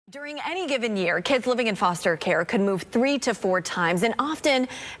During any given year, kids living in foster care could move 3 to 4 times, and often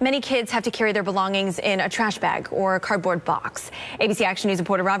many kids have to carry their belongings in a trash bag or a cardboard box. ABC Action News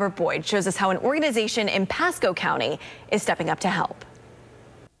reporter Robert Boyd shows us how an organization in Pasco County is stepping up to help.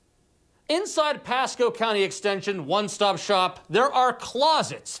 Inside Pasco County Extension one-stop shop, there are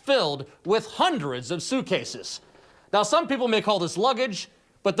closets filled with hundreds of suitcases. Now, some people may call this luggage,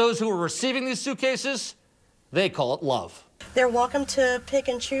 but those who are receiving these suitcases, they call it love. They're welcome to pick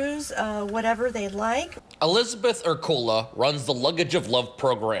and choose whatever they like. Elizabeth Urcola runs the Luggage of Love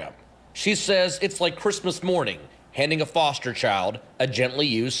program. She says it's like Christmas morning, handing a foster child a gently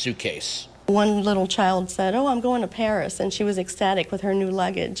used suitcase. One little child said, "Oh, I'm going to Paris," and she was ecstatic with her new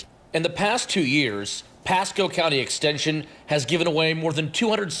luggage. In the past 2 years, Pasco County Extension has given away more than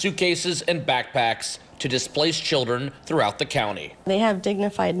 200 suitcases and backpacks to displaced children throughout the county. They have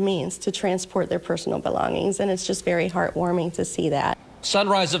dignified means to transport their personal belongings, and it's just very heartwarming to see that.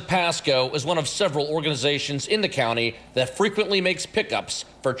 Sunrise of Pasco is one of several organizations in the county that frequently makes pickups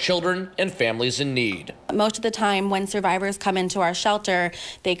for children and families in need. Most of the time when survivors come into our shelter,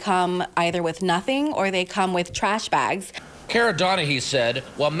 they come either with nothing or they come with trash bags. Kara Donahue said,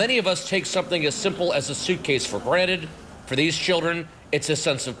 while many of us take something as simple as a suitcase for granted, for these children, it's a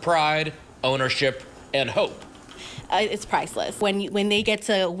sense of pride, ownership, and hope. It's priceless. When they get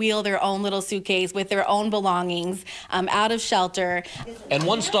to wheel their own little suitcase with their own belongings out of shelter. And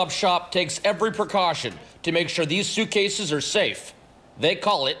One Stop Shop takes every precaution to make sure these suitcases are safe. They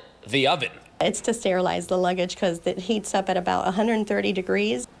call it the oven. It's to sterilize the luggage because it heats up at about 130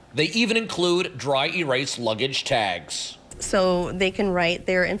 degrees. They even include dry erase luggage tags. So they can write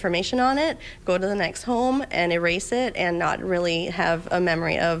their information on it, go to the next home and erase it, and not really have a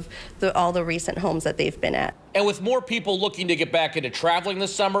memory of all the recent homes that they've been at. And with more people looking to get back into traveling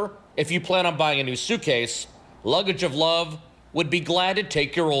this summer, if you plan on buying a new suitcase, Luggage of Love would be glad to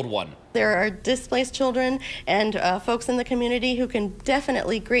take your old one. There are displaced children and folks in the community who can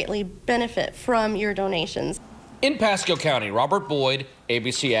definitely greatly benefit from your donations. In Pasco County, Robert Boyd,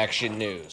 ABC Action News.